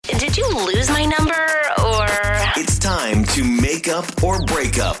Did you lose my number or... It's time to make up or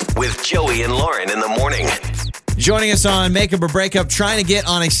break up with Joey and Lauren in the morning. Joining us on Make Up or Break Up, trying to get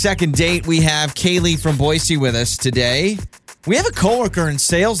on a second date, we have Kaylee from Boise with us today. We have a coworker in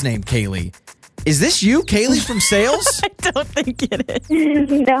sales named Kaylee. Is this you, Kaylee from sales? I don't think it is.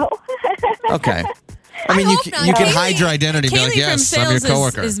 No. Okay. I mean, you can hide your identity. Kaylee Like, yes, from sales I'm your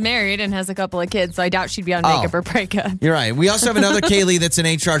coworker. is married and has a couple of kids, so I doubt she'd be on Make Up or Break Up. You're right. We also have another Kaylee that's in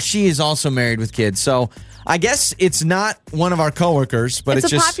HR. She is also married with kids. So I guess it's not one of our coworkers, but it's a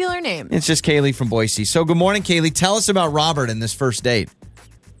just popular name. It's just Kaylee from Boise. So good morning, Kaylee. Tell us about Robert and this first date.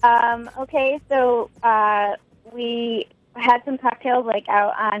 Okay, so we had some cocktails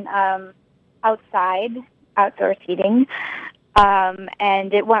out on outdoor seating.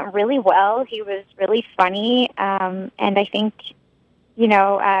 And it went really well. He was really funny. And I think, we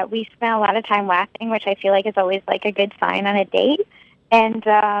spent a lot of time laughing, which I feel like is always a good sign on a date. And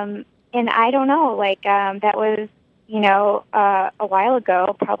I don't know, that was, a while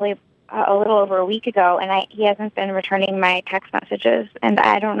ago, probably a little over a week ago. And he hasn't been returning my text messages, and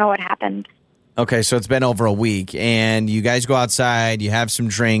I don't know what happened. Okay, so it's been over a week, and you guys go outside, you have some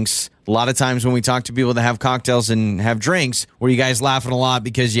drinks. A lot of times when we talk to people that have cocktails and have drinks, were you guys laughing a lot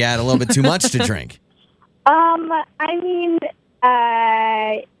because you had a little bit too much to drink? I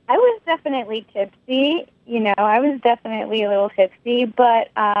was definitely tipsy. I was definitely a little tipsy, but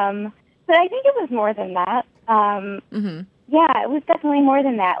I think it was more than that. Yeah, it was definitely more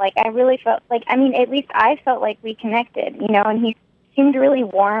than that. I really felt at least I felt like we connected, and he seemed really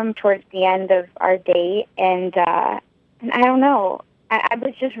warm towards the end of our date, and I don't know. I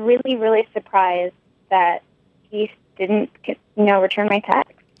was just really, really surprised that he didn't, return my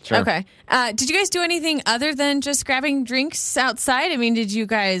text. Sure. Okay. Did you guys do anything other than just grabbing drinks outside? I mean, did you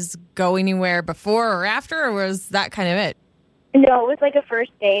guys go anywhere before or after, or was that kind of it? No, it was a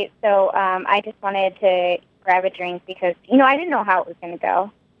first date, so I just wanted to grab a drink because, I didn't know how it was going to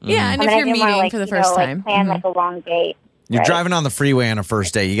go. Yeah, and if you're meeting for the first time. Plan a long date. You're driving on the freeway on a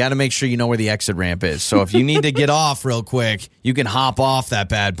first date. You got to make sure you know where the exit ramp is. So if you need to get off real quick, you can hop off that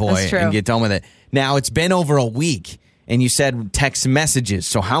bad boy and get done with it. Now, it's been over a week, and you said text messages.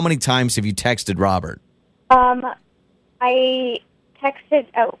 So how many times have you texted Robert? I texted,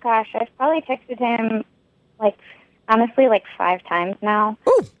 I've probably texted him, honestly, 5 times now.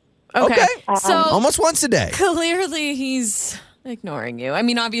 Ooh, okay. So almost once a day. Clearly, he's ignoring you. I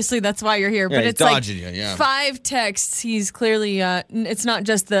mean, obviously, that's why you're here. Yeah, but he's it's dodging you, yeah. 5 texts. He's clearly, it's not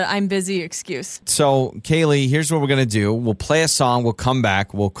just the I'm busy excuse. So, Kaylee, here's what we're going to do. We'll play a song. We'll come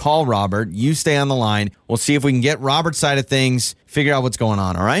back. We'll call Robert. You stay on the line. We'll see if we can get Robert's side of things, figure out what's going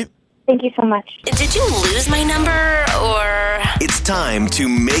on, all right? Thank you so much. Did you lose my number or... It's time to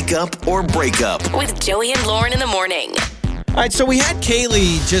make up or break up. With Joey and Lauren in the morning. All right, so we had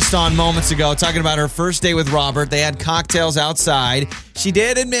Kaylee just on moments ago talking about her first date with Robert. They had cocktails outside. She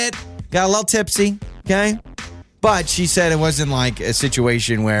did admit, got a little tipsy, okay? But she said it wasn't a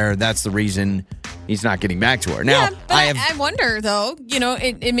situation where that's the reason he's not getting back to her. Now, Yeah, but I wonder, though,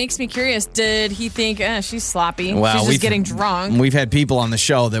 it makes me curious. Did he think, she's sloppy, she's just getting drunk? We've had people on the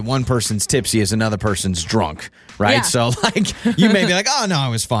show that one person's tipsy is another person's drunk, right? Yeah. So, you may be like, oh, no, I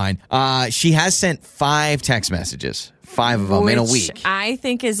was fine. She has sent 5 text messages. 5 of them in a week. Which I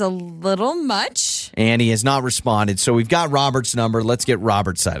think is a little much. And he has not responded. So we've got Robert's number. Let's get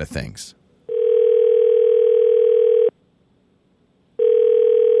Robert's side of things.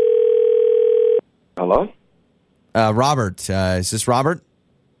 Hello? Robert, is this Robert?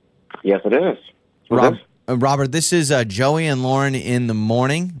 Yes, it is. Robert, this is Joey and Lauren in the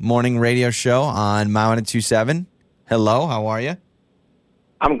morning radio show on My 1027. Hello, how are you?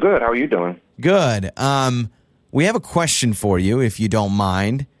 I'm good. How are you doing? Good. We have a question for you, if you don't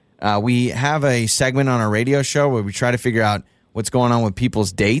mind. We have a segment on our radio show where we try to figure out what's going on with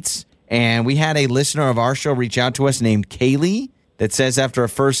people's dates. And we had a listener of our show reach out to us named Kaylee that says after a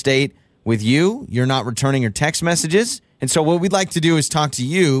first date with you, you're not returning her text messages. And so what we'd like to do is talk to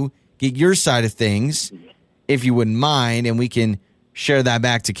you, get your side of things, if you wouldn't mind, and we can share that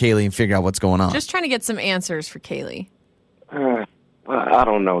back to Kaylee and figure out what's going on. Just trying to get some answers for Kaylee. I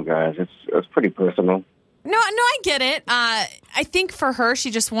don't know, guys. It's pretty personal. No, I get it. I think for her,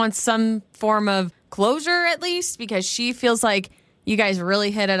 she just wants some form of closure at least because she feels like you guys really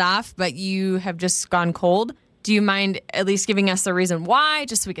hit it off, but you have just gone cold. Do you mind at least giving us the reason why,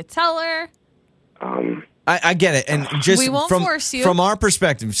 just so we could tell her? I get it. And just we won't force you. From our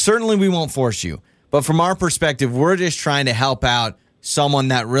perspective, certainly we won't force you. But from our perspective, we're just trying to help out someone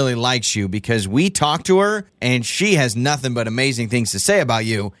that really likes you because we talked to her and she has nothing but amazing things to say about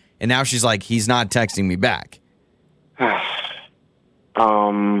you. And now she's like, he's not texting me back. I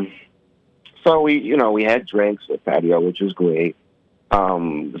So we had drinks at patio, which was great.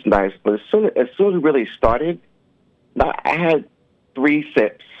 It was nice, but as soon as it really started, I had 3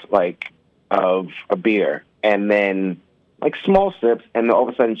 sips of a beer, and then small sips, and then all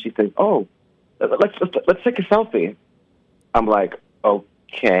of a sudden she says, "Oh, let's take a selfie." I'm like,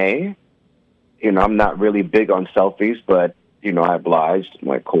 okay. I'm not really big on selfies, but I obliged. I'm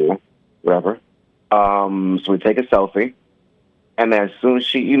like, cool, whatever. So we take a selfie, and then as soon as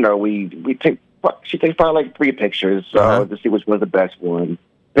she takes probably 3 pictures to see which one's the best one.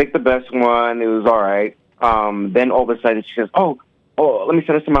 Picked the best one. It was all right. Then all of a sudden she says, "Oh, let me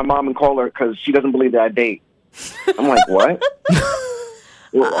send this to my mom and call her because she doesn't believe that I date." I'm like, what?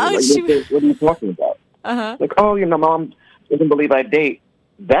 What are you talking about? Like, mom doesn't believe I date.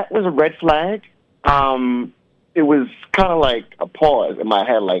 That was a red flag. It was kind of like a pause in my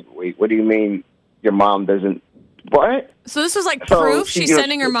head. Like, wait, what do you mean your mom doesn't? What? So this was proof? She's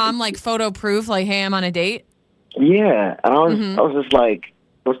sending her mom photo proof, hey, I'm on a date? Yeah. And I was just like,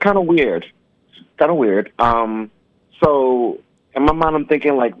 it was kind of weird. So in my mind, I'm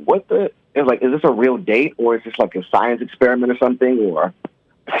thinking what the, is this a real date or is this a science experiment or something or?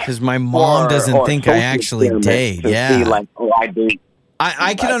 Because my mom doesn't think I actually date. Yeah. See, I date.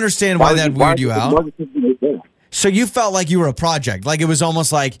 I can understand why that weirded you out. So you felt like you were a project. It was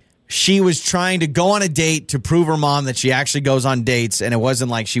almost like she was trying to go on a date to prove her mom that she actually goes on dates, and it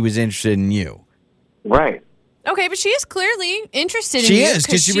wasn't like she was interested in you. Right. Okay, but she is clearly interested in you. She is,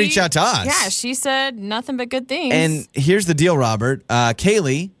 because she reached out to us. Yeah, she said nothing but good things. And here's the deal, Robert.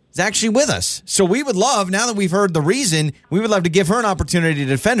 Kaylee is actually with us. So we would love, now that we've heard the reason, we would love to give her an opportunity to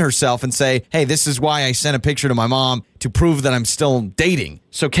defend herself and say, hey, this is why I sent a picture to my mom to prove that I'm still dating.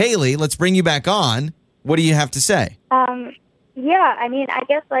 So Kaylee, let's bring you back on. What do you have to say? Yeah, I mean, I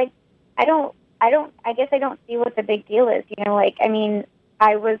guess I guess I don't see what the big deal is.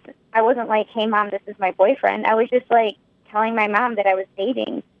 I wasn't like, hey mom, this is my boyfriend. I was just telling my mom that I was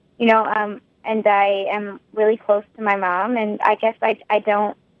dating, and I am really close to my mom, and I guess I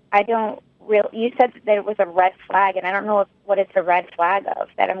don't really, you said that it was a red flag, and I don't know what it's a red flag of,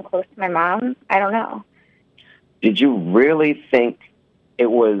 that I'm close to my mom. I don't know. Did you really think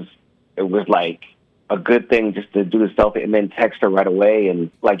it was a good thing just to do the selfie and then text her right away? And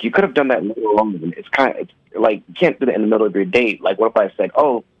you could have done that later on. It's you can't do that in the middle of your date. What if I said,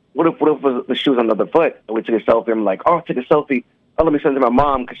 oh, what if the shoe was on the other foot and we took a selfie? I'm like, oh, take a selfie. Oh, let me send it to my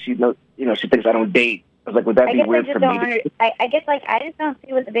mom because she knows, she thinks I don't date. I was like, would that be weird for me? I guess I just don't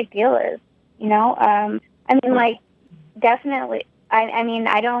see what the big deal is. Definitely.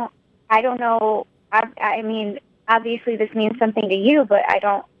 I don't know. I mean, obviously this means something to you, but I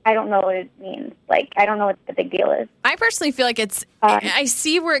don't know what it means. I don't know what the big deal is. I personally feel like it's, I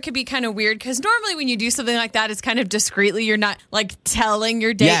see where it could be kind of weird because normally when you do something like that, it's kind of discreetly. You're not telling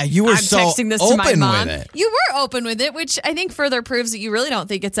your date, yeah, you were I'm so texting this open to my mom. with it. You were open with it, which I think further proves that you really don't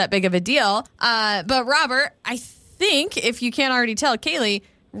think it's that big of a deal. But Robert, I think if you can't already tell, Kaylee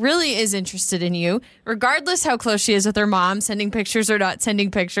really is interested in you, regardless how close she is with her mom, sending pictures or not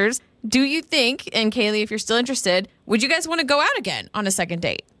sending pictures. Do you think, and Kaylee, if you're still interested, would you guys want to go out again on a second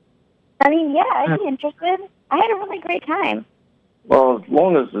date? I mean, yeah, I'd be interested. I had a really great time. Well, as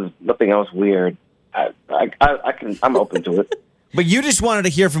long as there's nothing else weird, I'm open to it. But you just wanted to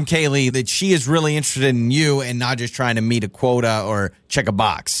hear from Kaylee that she is really interested in you and not just trying to meet a quota or check a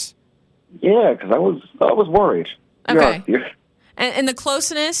box. Yeah, because I was worried. Okay. And the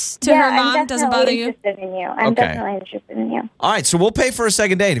closeness to her mom doesn't bother you? I'm definitely interested in you. All right, so we'll pay for a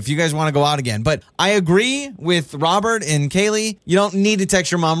second date if you guys want to go out again. But I agree with Robert and Kaylee. You don't need to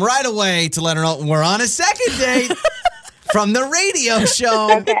text your mom right away to let her know we're on a second date from the radio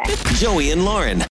show. Okay. Joey and Lauren.